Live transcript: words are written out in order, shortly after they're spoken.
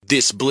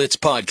This Blitz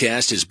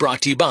podcast is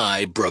brought to you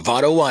by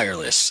Bravado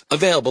Wireless.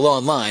 Available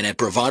online at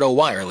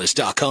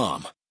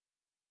bravadowireless.com.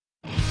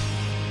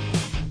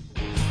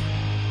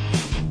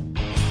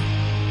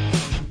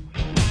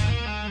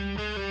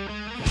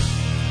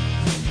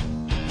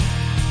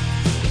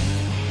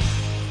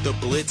 The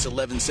Blitz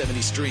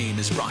 1170 stream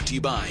is brought to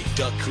you by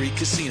Duck Creek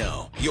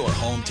Casino, your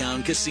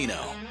hometown casino.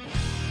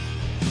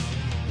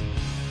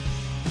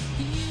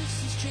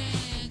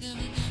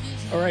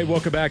 All right,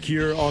 welcome back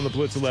here on the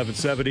Blitz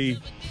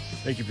 1170.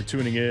 Thank you for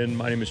tuning in.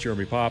 My name is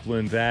Jeremie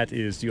Poplin. That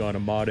is Dion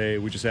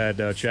Amade. We just had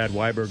Chad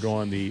Weiberg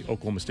on, the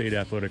Oklahoma State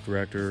Athletic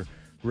Director.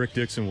 Rick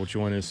Dickson will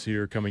join us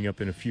here coming up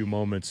in a few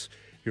moments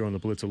here on the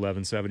Blitz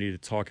 1170 to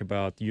talk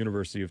about the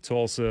University of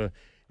Tulsa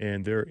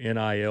and their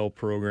NIL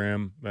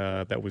program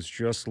that was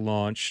just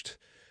launched.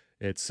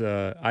 It's,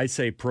 I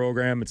say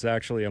program, it's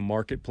actually a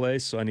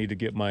marketplace, so I need to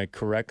get my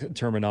correct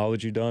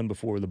terminology done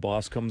before the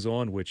boss comes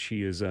on, which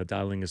he is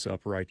dialing us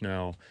up right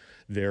now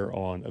there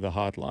on the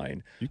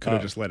hotline. You could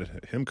have just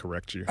let him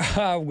correct you.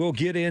 We'll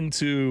get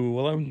into,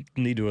 well, I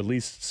need to at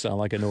least sound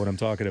like I know what I'm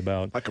talking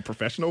about. Like a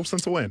professional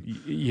since when?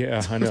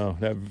 Yeah, I know.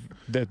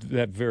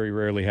 That very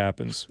rarely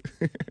happens.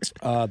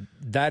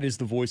 That is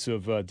the voice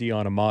of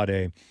Dion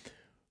Amade.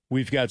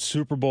 We've got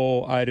Super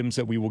Bowl items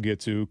that we will get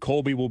to.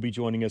 Colby will be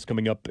joining us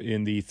coming up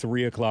in the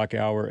 3 o'clock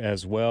hour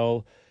as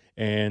well.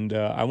 And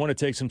I want to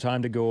take some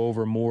time to go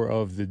over more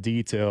of the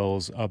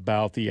details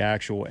about the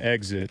actual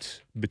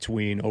exit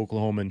between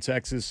Oklahoma and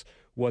Texas,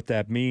 what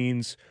that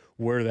means,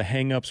 where the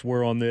hangups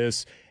were on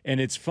this.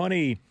 And it's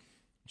funny,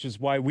 which is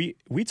why we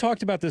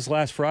talked about this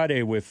last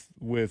Friday with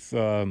Brett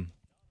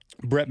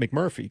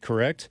McMurphy,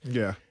 correct?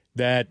 Yeah.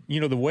 That,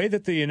 the way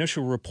that the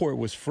initial report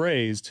was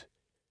phrased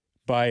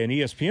by an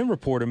ESPN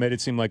reporter made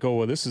it seem like, oh,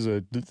 well, this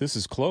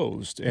is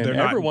closed, and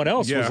everyone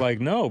else was like,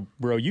 no,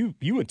 bro, you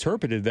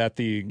interpreted that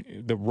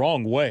the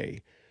wrong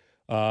way,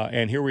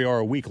 and here we are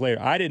a week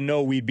later. I didn't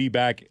know we'd be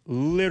back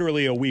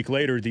literally a week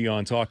later,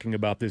 Dion, talking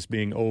about this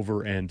being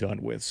over and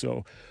done with.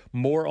 So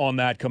more on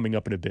that coming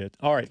up in a bit.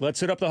 All right, let's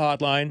hit up the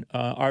hotline.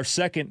 Our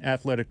second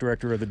athletic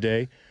director of the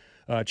day,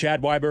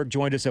 Chad Weiberg,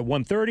 joined us at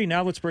 1:30.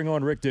 Now let's bring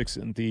on Rick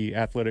Dickson, the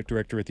athletic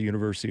director at the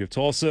University of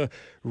Tulsa.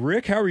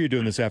 Rick, how are you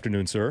doing this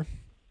afternoon, sir?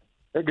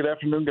 Hey, good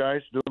afternoon,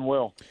 guys. Doing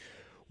well.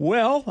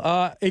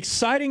 Well,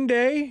 exciting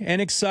day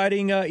and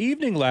exciting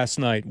evening last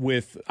night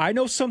with, I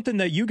know something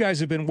that you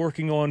guys have been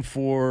working on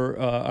for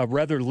a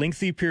rather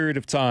lengthy period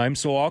of time,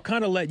 so I'll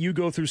kind of let you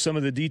go through some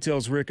of the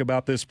details, Rick,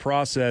 about this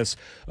process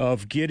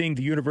of getting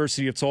the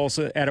University of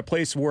Tulsa at a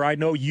place where I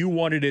know you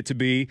wanted it to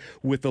be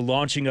with the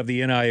launching of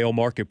the NIL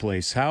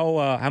marketplace.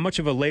 How much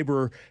of a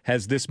labor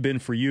has this been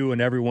for you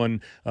and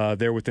everyone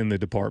there within the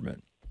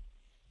department?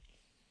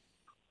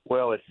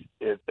 Well, it's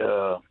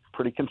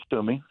pretty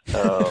consuming,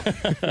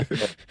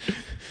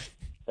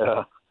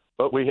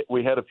 but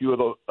we had a few of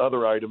the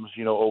other items,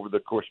 over the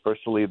course,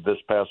 especially this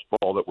past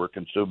fall, that we're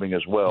consuming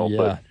as well.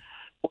 Yeah.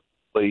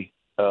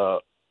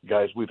 But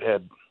guys, we've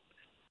had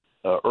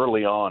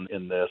early on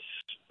in this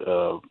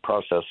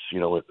process,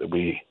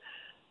 we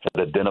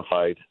had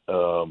identified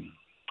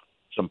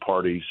some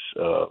parties,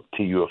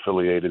 TU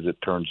affiliated. It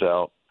turns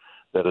out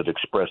that had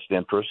expressed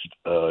interest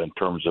in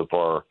terms of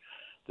our.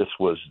 This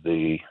was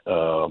the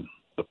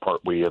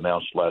part we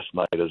announced last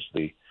night as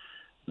the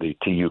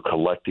TU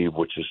Collective,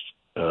 which is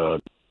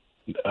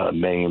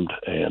named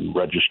and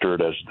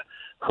registered as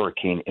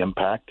Hurricane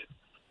Impact.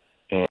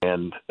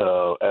 And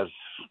as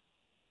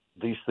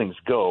these things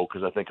go,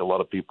 because I think a lot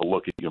of people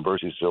look at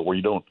universities and say, well,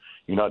 you're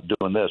not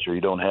doing this or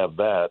you don't have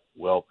that.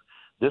 Well,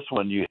 this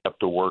one you have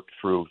to work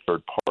through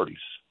third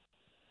parties.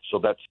 So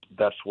that's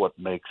what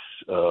makes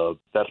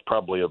that's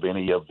probably of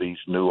any of these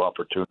new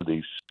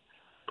opportunities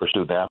for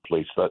student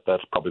athletes,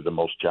 that's probably the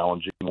most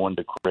challenging one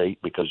to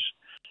create, because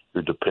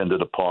you're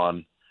dependent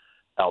upon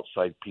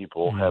outside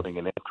people having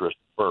an interest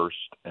first,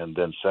 and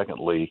then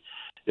secondly,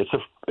 it's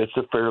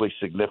a fairly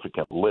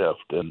significant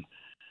lift. And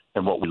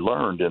what we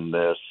learned in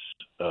this,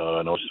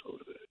 and I was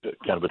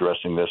kind of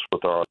addressing this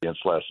with our audience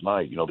last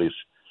night.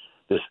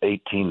 This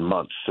 18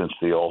 months since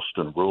the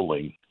Alston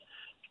ruling,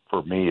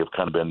 for me, have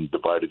kind of been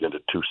divided into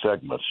two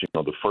segments.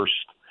 The first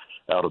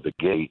out of the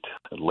gate,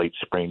 late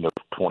spring of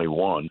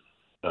 21.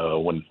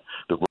 When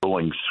the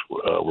rulings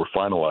were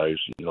finalized,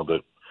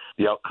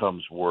 the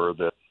outcomes were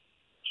that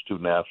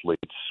student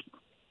athletes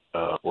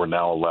were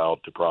now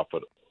allowed to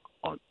profit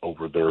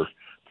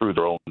through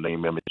their own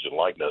name, image, and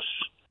likeness.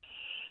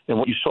 And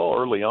what you saw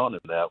early on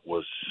in that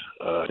was,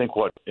 I think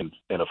what the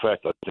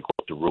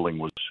ruling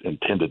was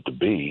intended to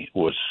be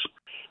was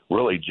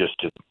really just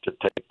to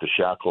take the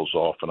shackles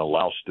off and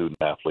allow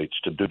student athletes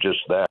to do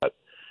just that,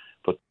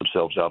 put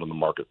themselves out in the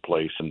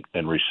marketplace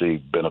and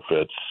receive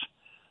benefits.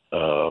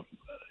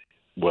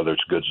 Whether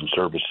it's goods and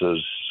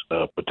services,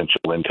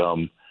 potential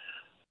income,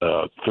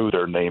 through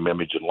their name,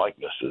 image, and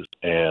likenesses.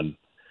 And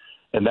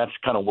that's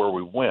kind of where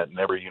we went. And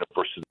every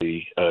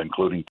university,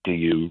 including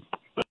TU,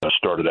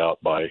 started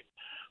out by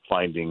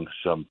finding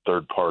some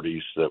third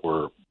parties that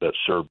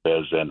served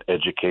as an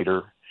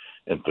educator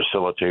and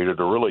facilitator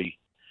to really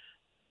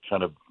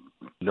kind of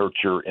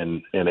nurture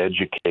and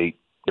educate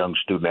young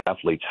student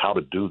athletes how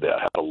to do that,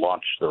 how to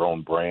launch their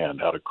own brand,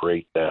 how to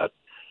create that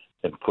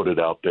and put it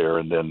out there.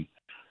 And then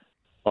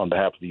on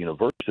behalf of the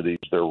universities,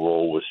 their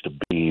role was to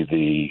be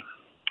the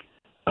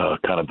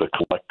kind of the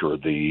collector,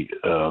 the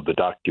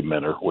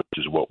documenter, which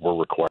is what we're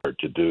required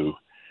to do,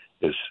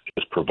 is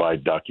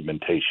provide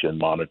documentation,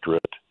 monitor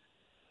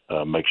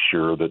it, make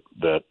sure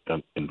that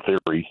in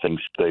theory things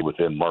stay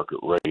within market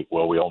rate.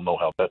 Well, we all know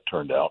how that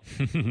turned out.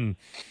 And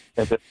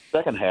the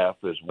second half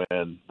is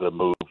when the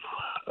move,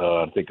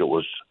 I think it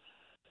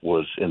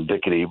was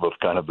indicative of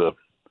kind of the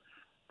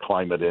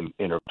climate in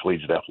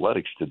intercollegiate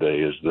athletics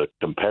today, is the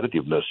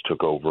competitiveness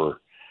took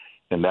over.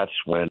 And that's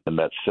when, in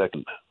that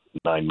second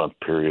 9-month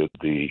period,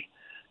 the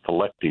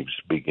collectives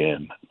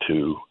began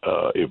to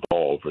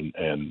evolve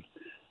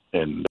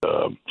and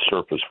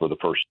surface for the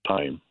first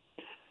time.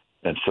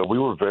 And so we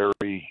were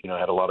very,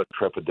 had a lot of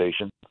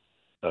trepidation.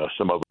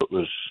 Some of it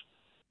was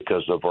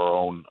because of our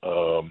own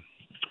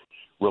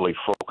really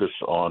focus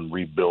on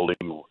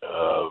rebuilding,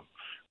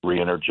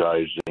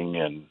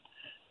 re-energizing,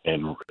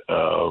 and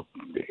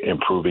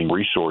improving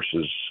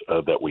resources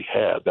that we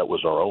had. That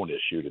was our own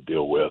issue to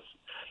deal with.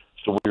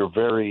 So we were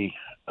very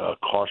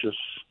cautious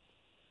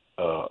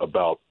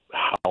about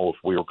how, if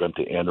we were going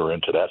to enter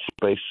into that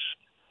space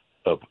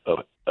of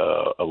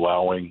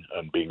allowing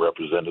and being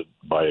represented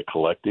by a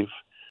collective.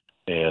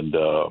 And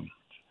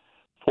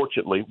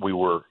fortunately, we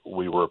were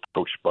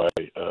approached by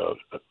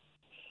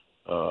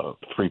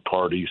 3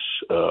 parties,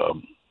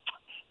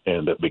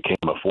 and that became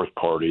a 4th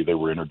party. They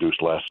were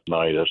introduced last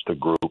night as the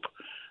group.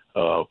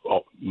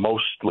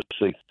 Most, let's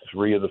say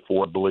 3 of the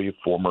 4, I believe,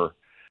 former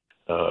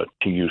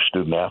TU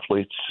student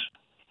athletes.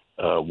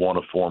 One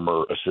a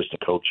former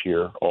assistant coach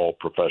here, all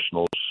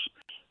professionals.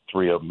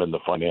 3 of them in the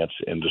finance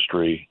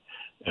industry,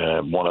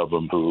 and one of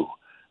them who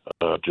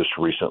just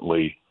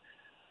recently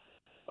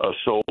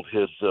sold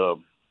his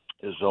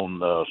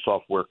own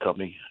software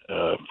company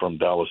from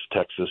Dallas,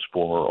 Texas,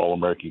 former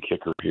All-American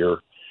kicker here,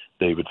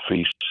 David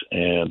Feast,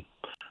 and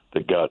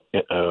they got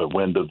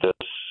wind of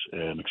this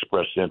and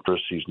expressed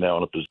interest. He's now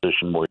in a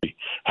position where he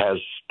has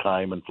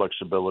time and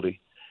flexibility.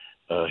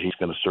 He's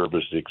going to serve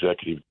as the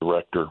executive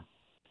director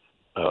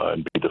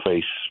and be the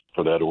face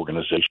for that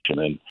organization.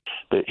 And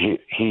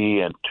he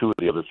and 2 of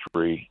the other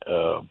 3,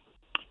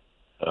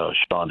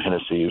 Sean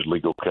Hennessy, who's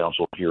legal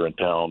counsel here in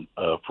town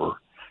for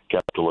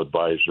Capital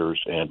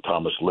Advisors, and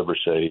Thomas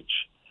Liversage,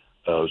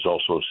 who's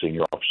also a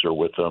senior officer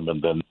with them.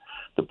 And then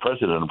the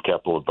president of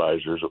Capital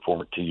Advisors, a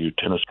former TU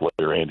tennis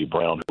player, Andy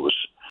Brown, who was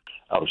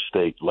out of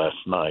state last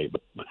night.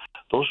 But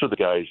those are the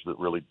guys that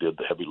really did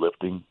the heavy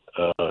lifting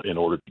in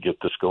order to get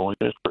this going.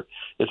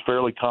 It's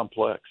fairly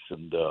complex,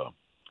 and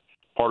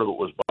part of it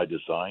was by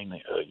design.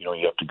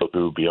 You have to go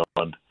through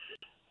beyond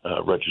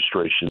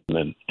registration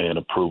and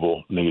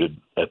approval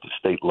needed at the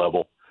state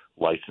level,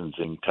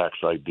 licensing, tax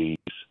IDs.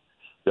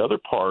 The other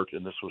part,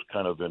 and this was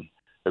kind of an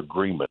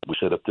agreement, we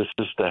said if this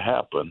is to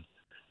happen,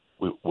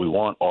 we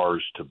want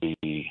ours to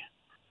be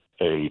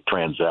a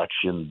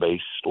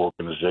transaction-based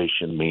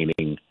organization,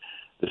 meaning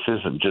this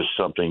isn't just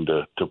something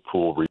to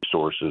pool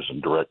resources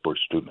and direct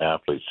towards student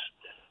athletes.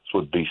 This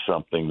would be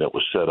something that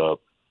was set up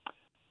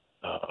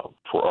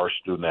for our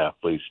student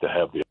athletes to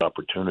have the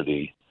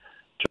opportunity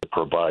to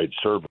provide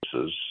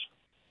services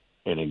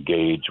and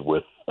engage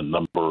with a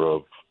number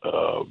of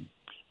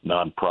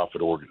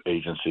nonprofit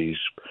agencies,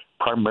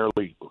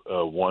 primarily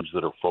ones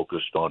that are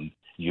focused on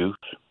youth.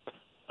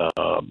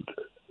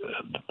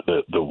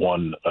 The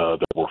one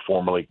that we're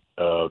formally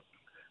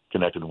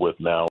connected with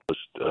now is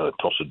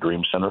Tulsa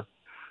Dream Center,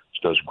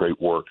 which does great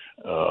work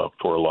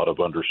for a lot of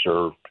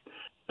underserved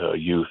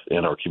youth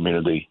in our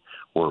community.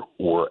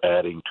 We're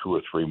adding 2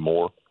 or 3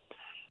 more.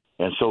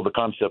 And so the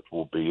concept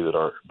will be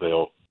that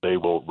they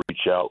will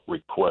reach out,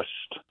 request,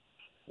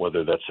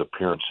 whether that's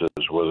appearances,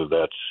 whether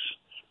that's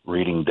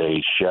reading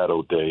days,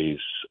 shadow days,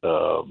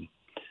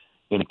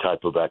 any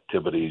type of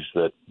activities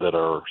that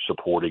are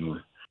supporting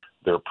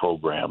their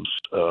programs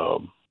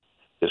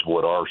is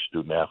what our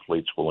student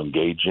athletes will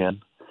engage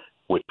in,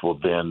 which will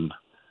then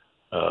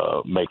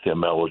make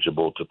them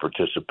eligible to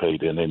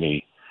participate in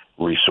any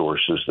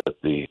resources that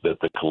the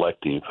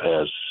collective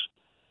has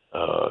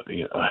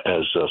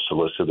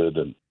solicited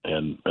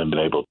and been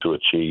able to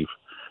achieve.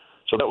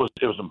 So it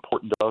was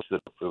important to us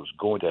that if it was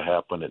going to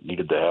happen, it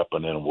needed to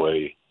happen in a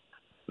way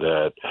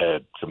that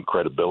had some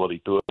credibility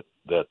to it,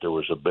 that there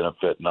was a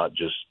benefit not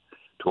just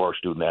to our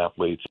student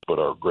athletes, but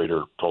our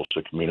greater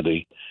Tulsa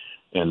community.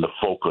 And the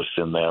focus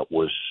in that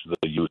was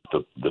the youth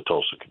of the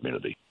Tulsa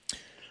community.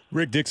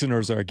 Rick Dickson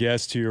is our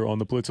guest here on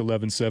the Blitz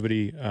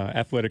 1170,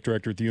 athletic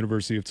director at the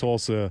University of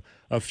Tulsa.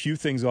 A few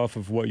things off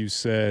of what you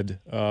said.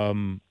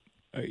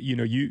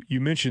 You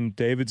mentioned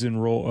David's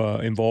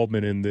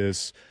involvement in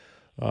this,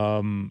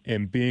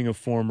 and being a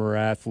former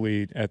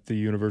athlete at the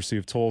University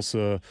of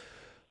Tulsa.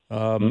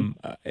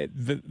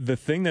 The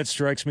thing that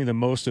strikes me the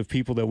most of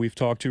people that we've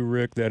talked to,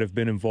 Rick, that have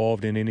been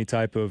involved in any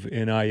type of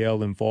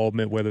NIL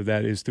involvement, whether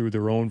that is through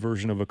their own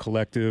version of a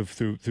collective,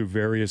 through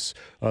various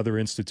other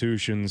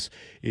institutions,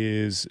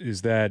 is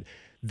that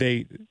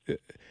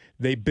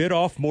they bit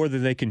off more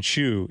than they can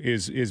chew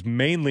is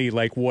mainly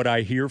like what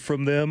I hear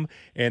from them.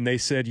 And they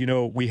said,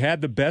 we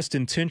had the best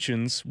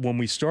intentions when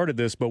we started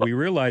this, but we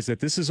realized that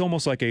this is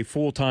almost like a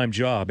full-time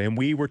job, and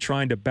we were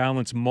trying to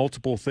balance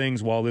multiple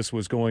things while this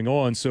was going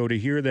on. So to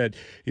hear that,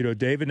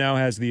 David now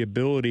has the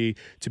ability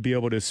to be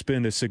able to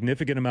spend a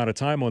significant amount of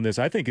time on this,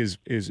 I think is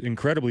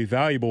incredibly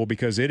valuable,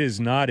 because it is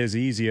not as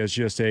easy as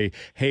just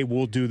hey,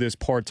 we'll do this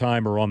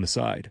part-time or on the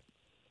side.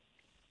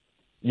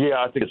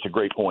 Yeah, I think it's a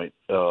great point.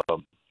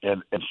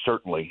 And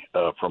certainly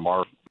from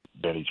our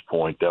vantage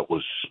point, that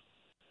was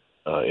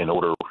in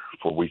order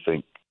for, we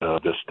think,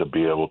 this to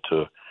be able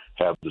to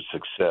have the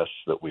success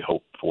that we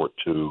hope for it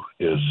to,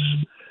 is,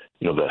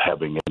 that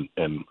having,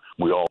 and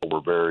we all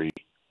were very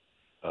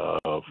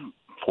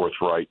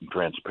forthright and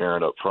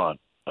transparent up front,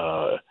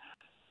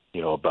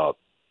 about,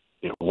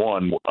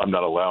 one, I'm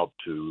not allowed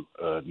to,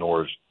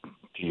 nor is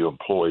TU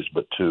employees,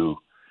 but two,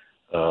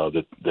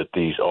 that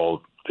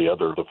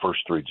the first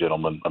three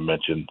gentlemen I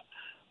mentioned,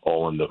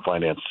 all in the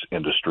finance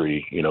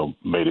industry,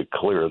 made it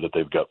clear that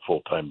they've got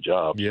full-time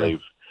jobs. Yeah. They've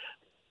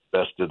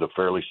invested a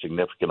fairly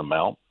significant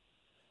amount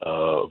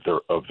of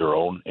their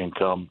own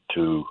income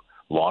to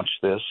launch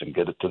this and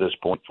get it to this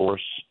point for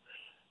us.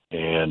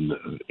 And,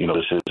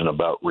 this isn't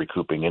about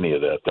recouping any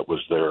of that. That was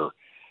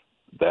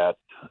that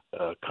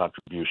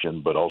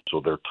contribution, but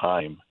also their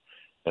time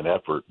and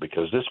effort,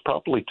 because this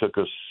probably took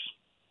us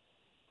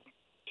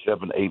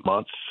 7-8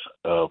 months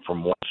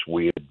from once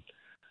we had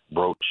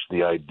broached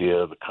the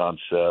idea, the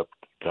concept,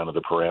 kind of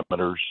the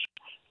parameters,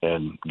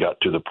 and got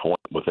to the point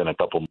within a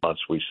couple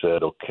months we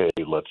said, okay,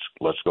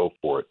 let's go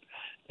for it.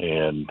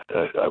 And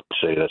I would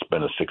say that's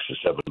been a 6 to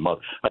 7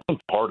 months. I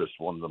think Pardis,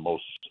 one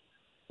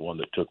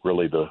that took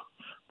really the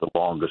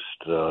longest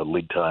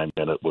lead time,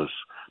 and it was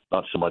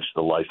not so much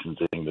the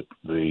licensing,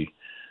 the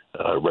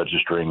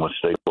registering with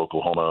state of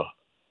Oklahoma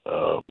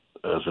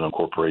as an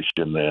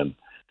incorporation, and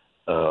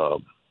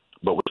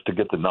but was to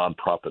get the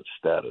nonprofit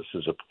status.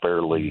 Is a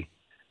fairly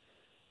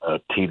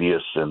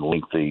tedious and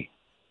lengthy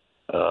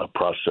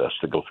process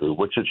to go through,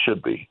 which it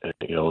should be.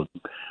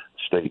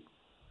 State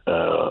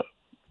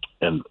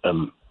and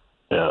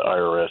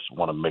IRS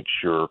want to make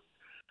sure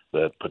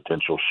that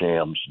potential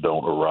shams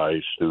don't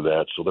arise through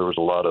that. So there was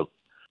a lot of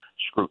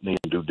scrutiny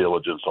and due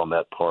diligence on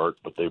that part,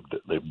 but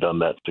they've done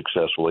that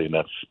successfully, and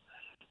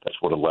that's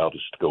what allowed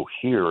us to go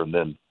here. And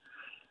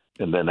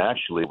then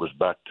actually it was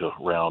back to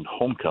around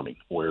homecoming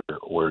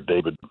where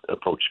David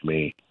approached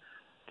me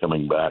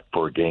coming back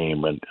for a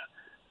game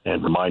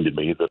and reminded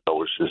me that I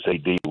was his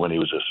AD when he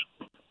was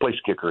a place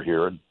kicker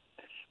here. And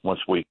once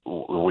we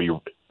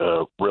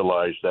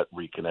realized that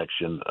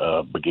reconnection,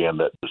 began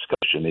that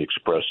discussion, he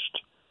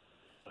expressed,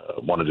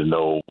 wanted to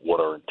know what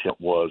our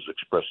intent was,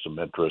 expressed some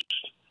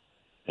interest.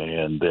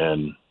 And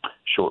then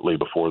shortly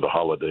before the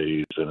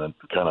holidays, and then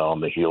kind of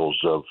on the heels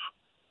of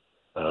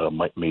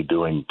me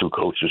doing 2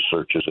 coaches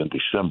searches in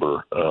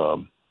December,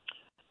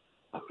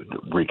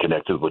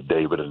 reconnected with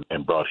David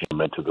and brought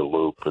him into the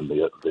loop. And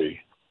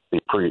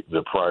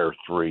the prior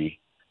 3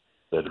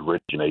 that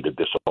originated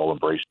this all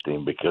embraced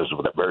him because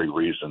of that very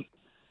reason.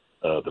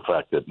 The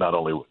fact that not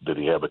only did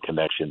he have a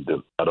connection,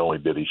 not only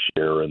did he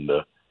share in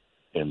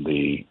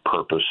the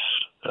purpose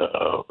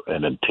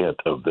and intent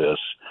of this,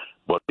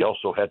 but he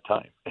also had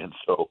time. And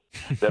so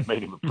that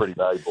made him a pretty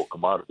valuable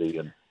commodity.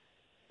 And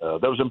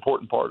that was an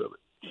important part of it.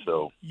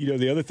 So,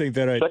 the other thing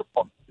that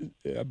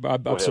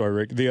I'm sorry,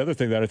 Rick, the other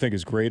thing that I think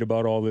is great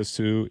about all this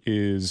too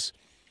is,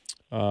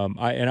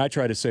 I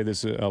try to say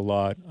this a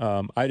lot.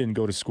 I didn't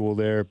go to school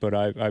there, but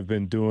I've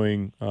been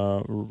doing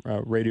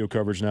radio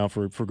coverage now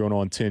for going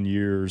on 10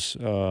 years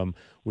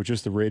with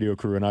just the radio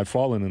crew, and I've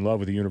fallen in love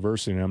with the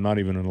university, and I'm not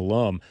even an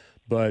alum.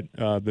 But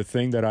the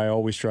thing that I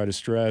always try to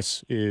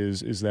stress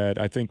is that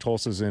I think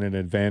Tulsa's in an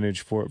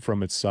advantage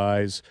from its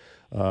size.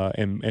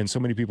 And so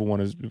many people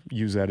want to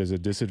use that as a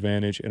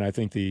disadvantage. And I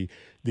think the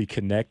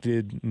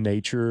connected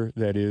nature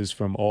that is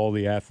from all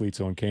the athletes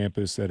on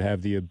campus that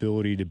have the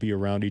ability to be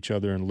around each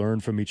other and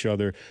learn from each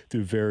other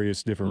through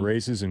various different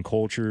races and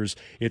cultures,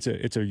 it's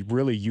a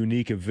really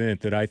unique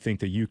event that I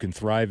think that you can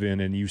thrive in.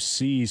 And you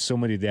see so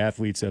many of the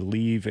athletes that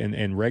leave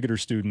and regular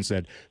students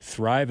that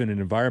thrive in an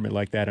environment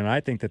like that. And I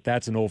think that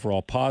that's an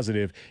overall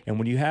positive. And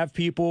when you have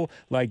people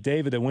like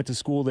David that went to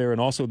school there, and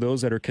also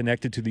those that are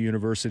connected to the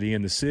university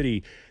and the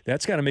city,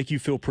 that's got to make you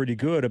feel pretty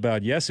good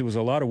about, yes, it was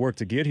a lot of work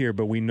to get here,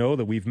 but we know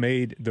that we've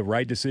made the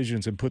right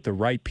decisions and put the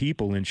right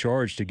people in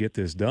charge to get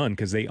this done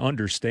because they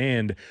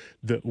understand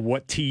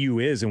what TU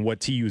is and what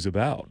TU is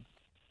about.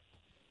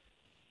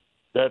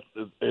 That's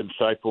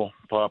insightful,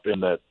 Pop, in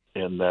that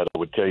I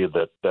would tell you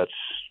that's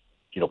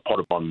part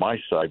of on my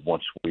side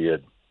once we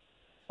had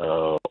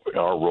our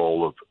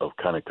role of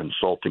kind of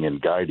consulting and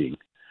guiding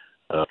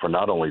for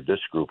not only this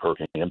group,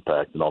 Hurricane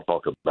Impact, and I'll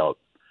talk about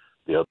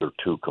the other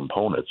 2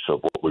 components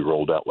of what we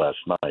rolled out last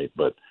night,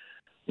 but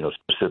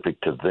specific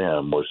to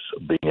them was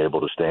being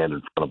able to stand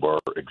in front of our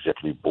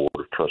executive board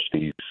of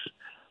trustees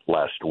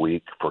last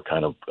week for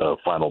kind of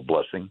final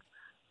blessing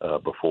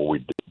before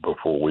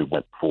we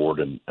went forward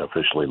and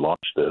officially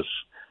launched this,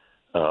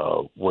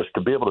 was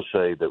to be able to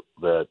say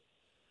that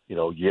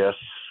yes,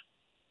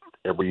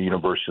 every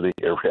university,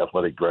 every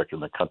athletic director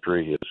in the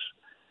country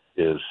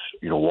is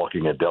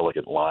walking a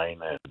delicate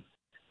line,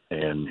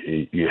 and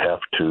you have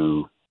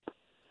to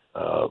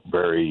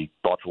very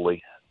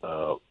thoughtfully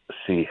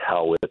see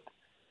how it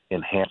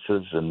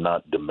enhances and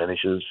not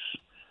diminishes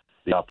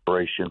the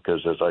operation.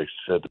 Because as I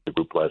said to the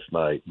group last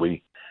night,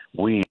 we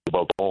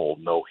above all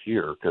know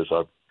here, because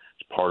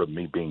it's part of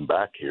me being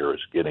back here,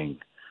 is getting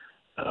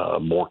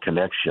more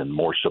connection,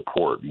 more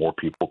support, more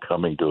people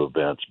coming to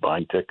events,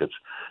 buying tickets,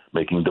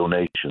 making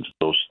donations,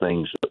 those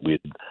things that we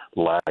had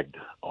lagged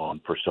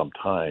on for some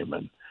time.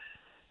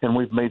 And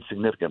we've made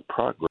significant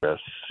progress,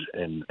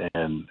 and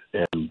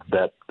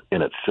that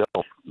in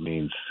itself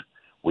means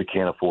we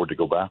can't afford to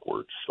go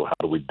backwards. So how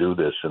do we do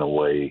this in a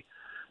way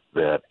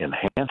that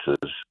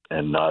enhances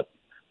and not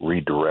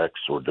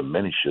redirects or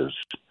diminishes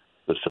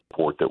the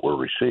support that we're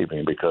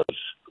receiving? Because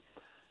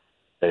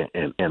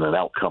in an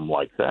outcome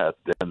like that,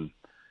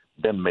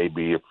 then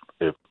maybe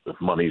if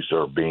monies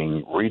are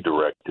being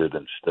redirected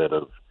instead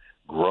of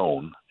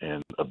grown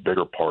and a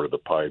bigger part of the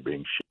pie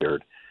being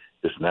shared,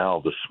 is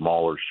now the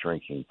smaller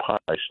shrinking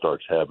pie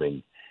starts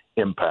having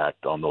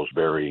impact on those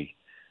very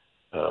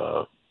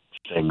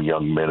same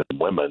young men and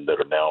women that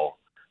are now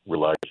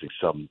realizing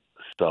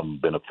some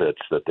benefits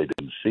that they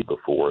didn't see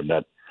before. And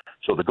that,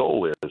 so the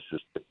goal is to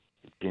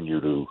continue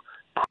to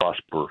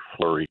prosper,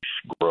 flourish,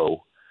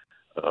 grow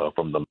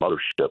from the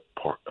mothership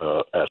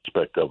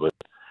aspect of it,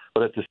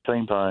 but at the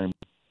same time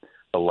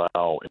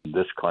allow, in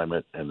this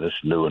climate and this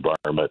new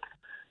environment,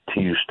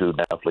 TU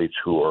student athletes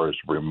who are as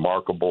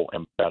remarkable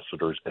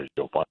ambassadors as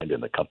you'll find in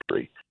the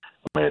country.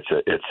 I mean,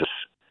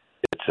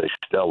 it's a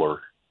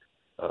stellar,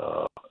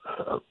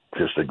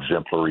 just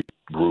exemplary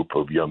group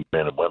of young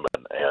men and women,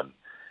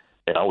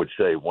 and I would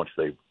say once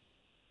they've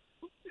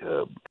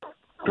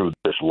through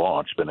this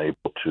launch been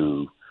able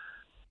to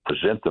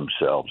present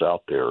themselves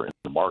out there in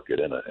the market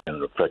in an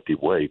effective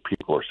way,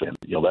 people are saying,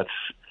 that's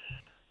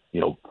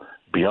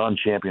beyond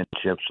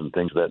championships and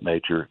things of that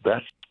nature,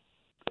 that's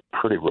a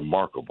pretty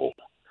remarkable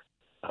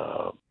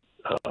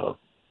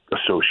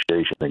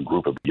association and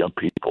group of young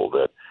people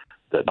that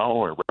not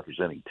only are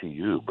representing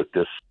TU, but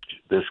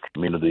this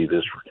community,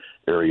 this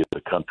area of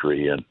the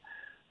country,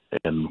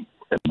 and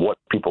what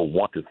people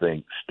want to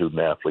think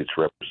student athletes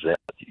represent.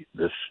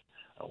 This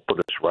I'll put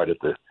us right at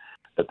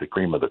the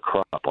cream of the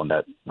crop on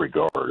that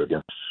regard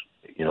against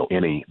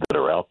any that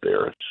are out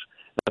there.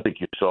 I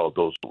think you saw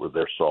those that were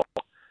there saw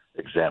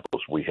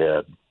examples. We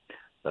had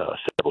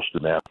several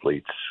student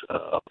athletes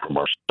from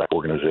our SAC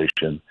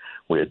organization.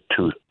 We had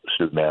 2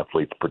 student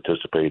athletes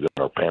participate in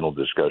our panel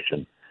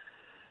discussion.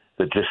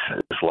 That just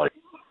is like,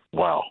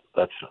 wow,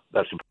 that's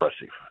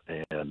impressive.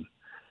 And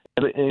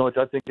I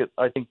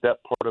think that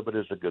part of it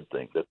is a good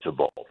thing that's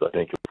evolved. I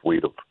think if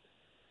we'd have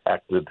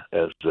acted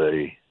as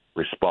a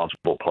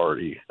responsible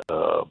party,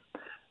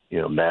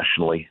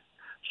 nationally,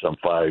 some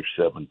 5,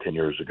 7, 10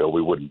 years ago,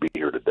 we wouldn't be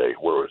here today.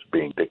 Where it was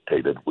being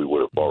dictated, we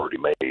would have already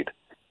made,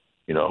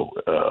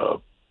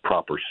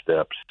 proper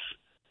steps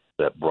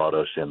that brought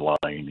us in line.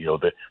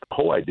 The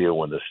whole idea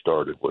when this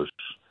started was,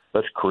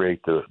 let's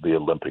create the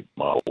Olympic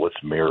model.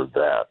 Let's mirror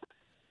that,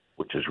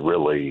 which is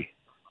really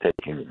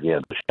taking,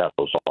 again, the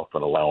shackles off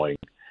and allowing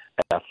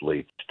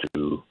athletes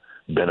to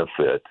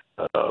benefit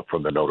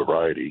from their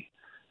notoriety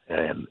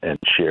and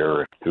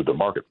share through the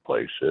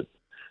marketplace.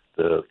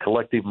 The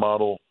collective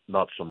model,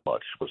 not so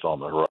much, was on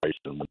the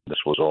horizon when this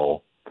was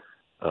all,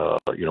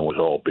 was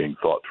all being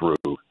thought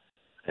through.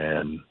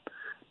 And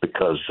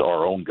because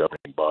our own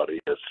governing body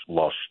has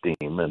lost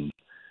steam and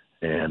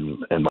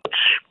much,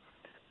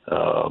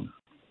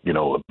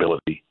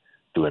 ability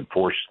to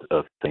enforce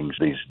things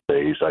these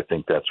days, I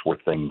think that's where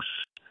things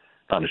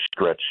kind of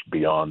stretched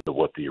beyond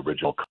what the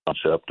original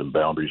concept and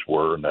boundaries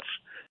were. And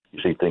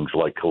you see things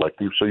like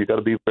collective. So you got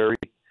to be very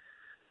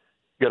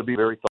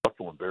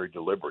thoughtful and very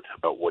deliberate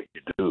about what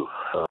you do,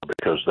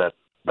 because that,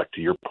 back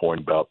to your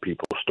point about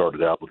people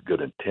started out with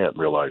good intent and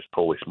realized,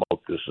 holy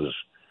smoke, this is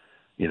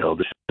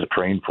a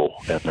trainful,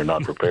 and they're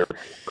not prepared.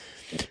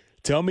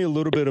 Tell me a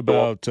little bit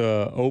about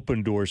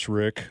Open Doors,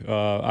 Rick.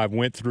 I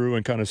went through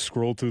and kind of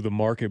scrolled through the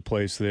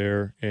marketplace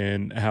there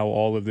and how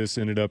all of this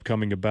ended up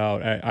coming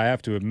about. I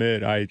have to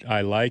admit,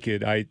 I like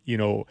it.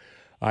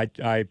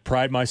 I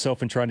pride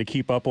myself in trying to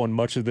keep up on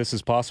much of this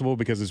as possible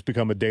because it's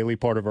become a daily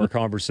part of our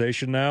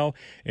conversation now.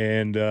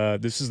 And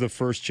this is the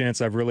first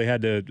chance I've really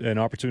had an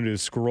opportunity to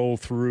scroll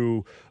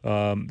through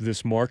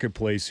this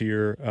marketplace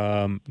here.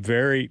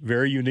 Very,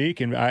 very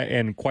unique,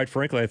 and quite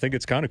frankly, I think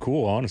it's kind of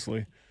cool,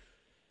 honestly.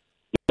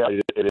 Yeah,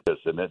 it is,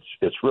 and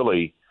it's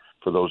really,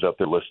 for those out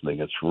there listening,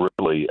 it's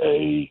really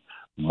a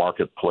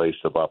marketplace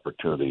of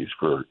opportunities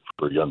for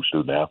young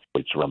student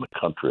athletes around the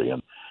country.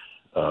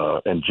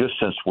 And just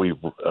since we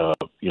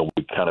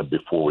kind of,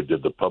 before we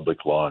did the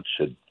public launch,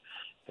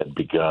 had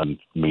begun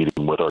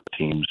meeting with our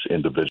teams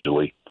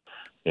individually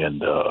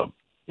and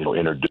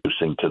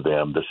introducing to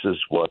them, this is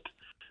what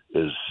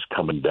is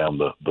coming down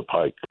the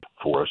pike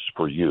for us,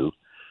 for you.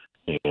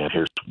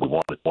 And we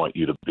want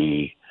you to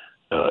be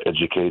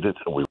educated,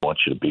 and we want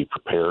you to be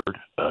prepared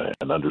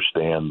and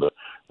understand the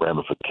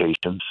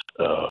ramifications.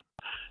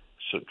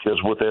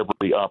 Because with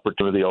every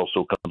opportunity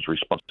also comes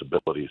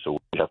responsibility. So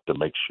we have to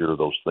make sure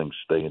those things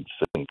stay in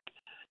sync.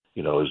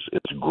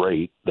 It's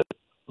great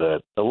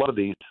that a lot of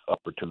these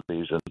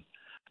opportunities, and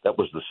that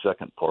was the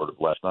second part of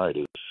last night,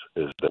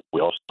 is that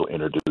we also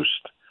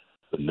introduced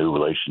the new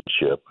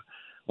relationship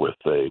with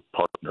a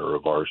partner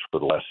of ours for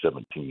the last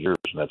 17 years,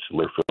 and that's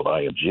Learfield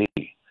IMG.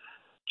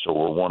 So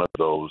we're one of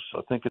those,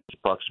 I think it's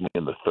approximately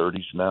in the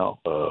 30s now,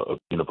 of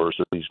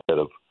universities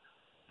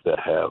that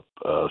have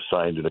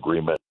signed an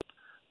agreement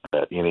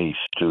that any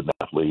student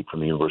athlete from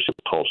the University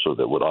of Tulsa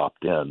that would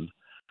opt in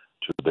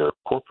to their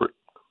corporate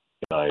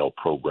NIL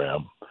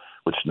program,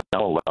 which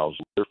now allows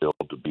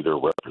Learfield to be their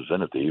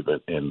representative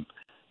and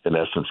in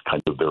essence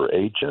kind of their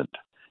agent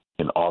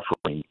in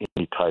offering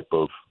any type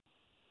of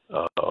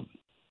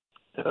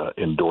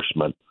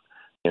endorsement,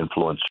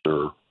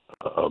 influencer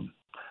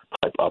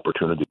type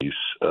opportunities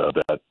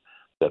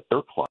that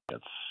their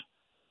clients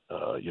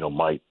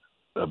might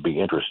be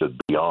interested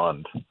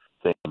beyond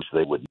things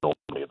they would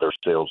normally, their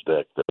sales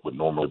deck that would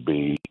normally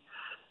be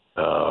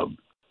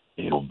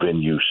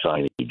venue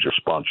signage or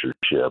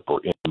sponsorship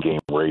or in-game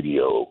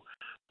radio,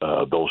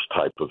 those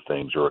type of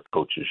things, or a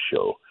coach's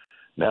show.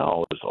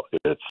 Now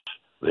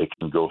they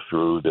can go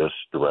through this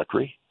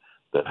directory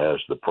that has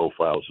the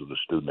profiles of the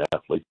student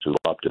athletes who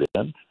opted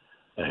in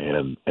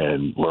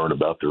and learn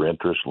about their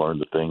interests,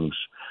 learn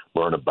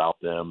about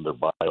them, their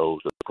bios,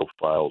 their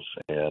profiles,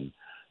 and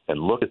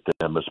look at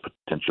them as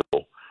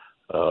potential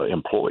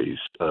employees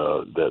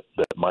that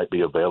might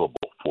be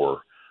available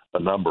for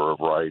a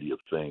variety of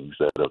things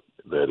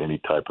that any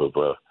type of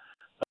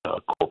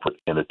corporate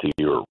entity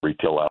or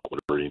retail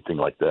outlet or anything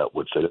like that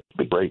would say. It'd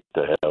be great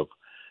to have,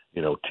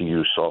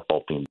 TU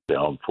softball team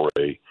down for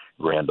a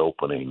grand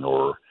opening,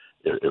 or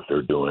if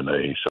they're doing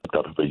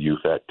some type of a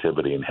youth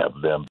activity, and have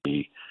them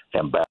be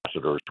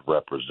ambassadors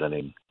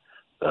representing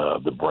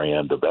the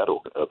brand of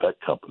that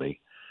company.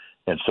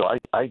 And so I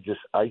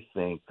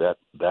think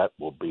that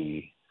will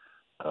be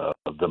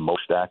the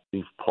most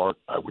active part.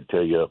 I would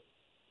tell you,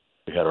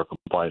 we had our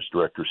compliance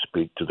director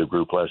speak to the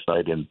group last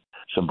night, and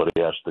somebody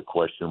asked the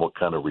question, what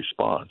kind of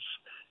response?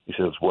 He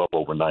says, well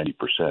over 90%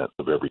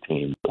 of every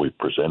team that we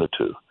presented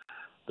to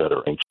that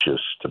are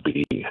anxious to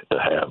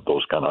have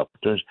those kind of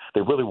opportunities.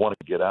 They really want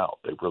to get out.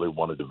 They really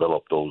want to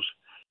develop those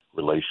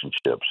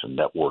relationships and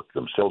network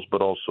themselves,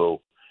 but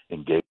also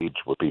engage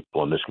with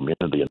people in this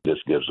community, and this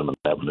gives them an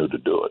avenue to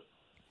do it.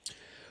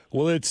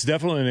 Well, it's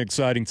definitely an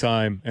exciting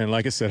time. And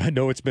like I said, I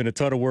know it's been a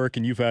ton of work,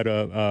 and you've had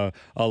a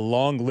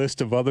long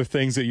list of other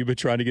things that you've been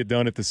trying to get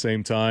done at the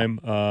same time.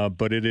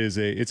 But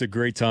it's a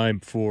great time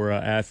for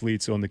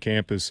athletes on the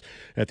campus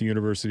at the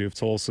University of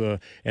Tulsa.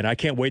 And I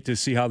can't wait to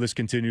see how this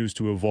continues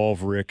to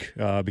evolve, Rick,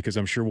 because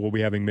I'm sure we'll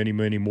be having many,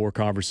 many more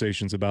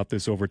conversations about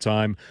this over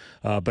time.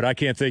 But I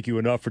can't thank you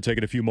enough for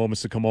taking a few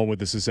moments to come on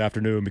with us this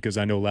afternoon, because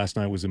I know last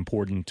night was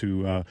important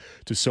to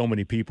so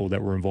many people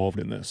that were involved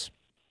in this.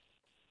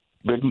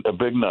 A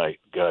big night,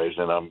 guys,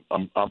 and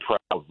I'm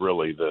proud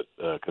really that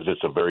because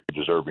it's a very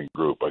deserving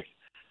group. I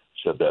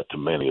said that to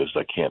many, as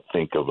I can't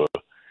think of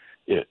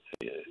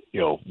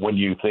when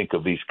you think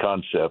of these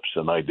concepts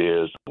and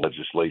ideas,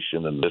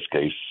 legislation, in this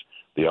case,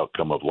 the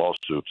outcome of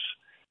lawsuits.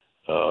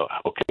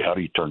 Okay, how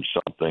do you turn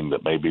something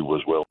that maybe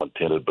was well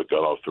intended but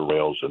got off the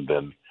rails and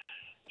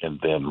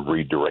then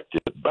redirect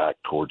it back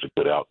towards a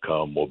good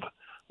outcome?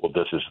 Well,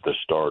 this is the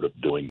start of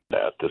doing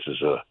that. This is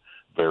a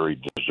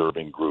very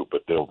deserving group,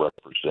 but they'll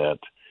represent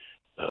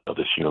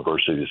this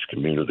university, this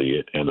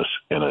community in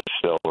a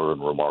stellar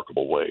and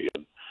remarkable way.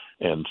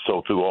 And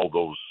so through all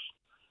those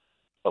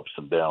ups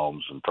and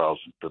downs and trials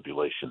and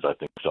tribulations, I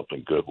think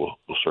something good will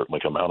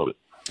certainly come out of it.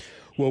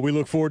 Well, we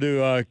look forward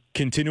to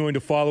continuing to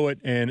follow it.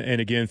 And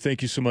again,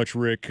 thank you so much,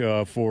 Rick,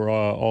 for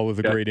all of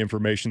the great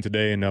information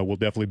today. And we'll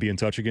definitely be in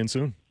touch again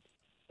soon.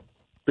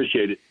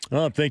 Appreciate it.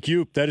 Thank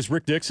you. That is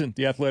Rick Dickson,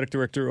 the athletic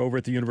director over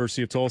at the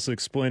University of Tulsa,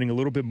 explaining a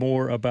little bit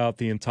more about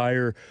the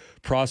entire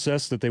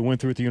process that they went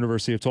through at the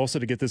University of Tulsa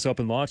to get this up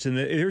and launched. And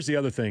here's the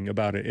other thing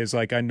about it is,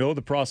 like, I know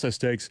the process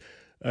takes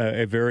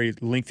a very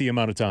lengthy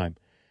amount of time.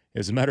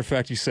 As a matter of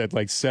fact, you said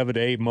like 7 to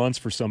 8 months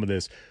for some of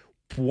this.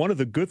 One of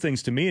the good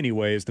things to me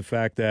anyway is the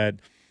fact that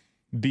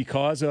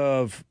because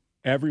of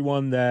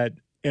everyone that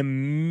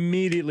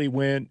immediately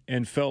went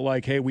and felt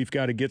like, hey, we've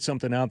got to get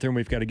something out there, and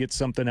we've got to get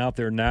something out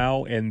there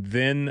now. And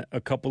then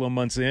a couple of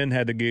months in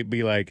had to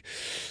be like,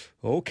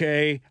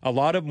 okay, a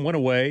lot of them went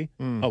away.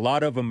 A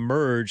lot of them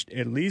merged.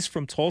 At least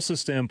from Tulsa's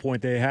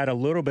standpoint, they had a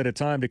little bit of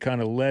time to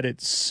kind of let it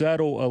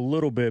settle a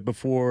little bit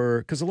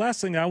before, because the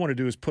last thing I want to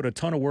do is put a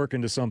ton of work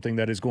into something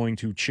that is going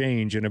to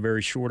change in a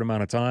very short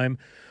amount of time.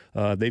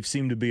 They've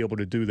seemed to be able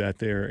to do that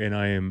there, and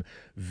I am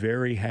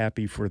very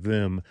happy for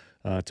them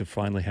to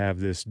finally have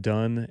this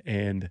done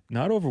and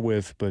not over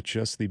with, but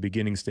just the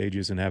beginning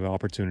stages and have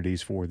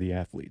opportunities for the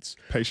athletes.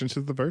 Patience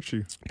is the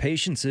virtue.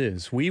 Patience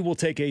is. We will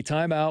take a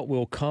timeout.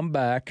 We'll come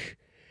back.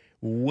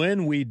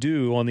 When we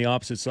do, on the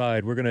opposite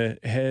side, we're going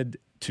to head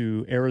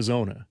to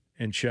Arizona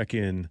and check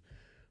in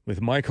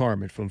with Mike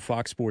Harmon from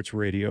Fox Sports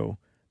Radio,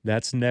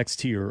 That's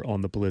next here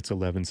on the Blitz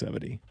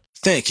 1170.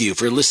 Thank you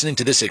for listening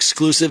to this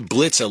exclusive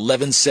Blitz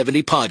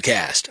 1170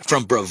 podcast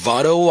from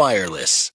Bravado Wireless.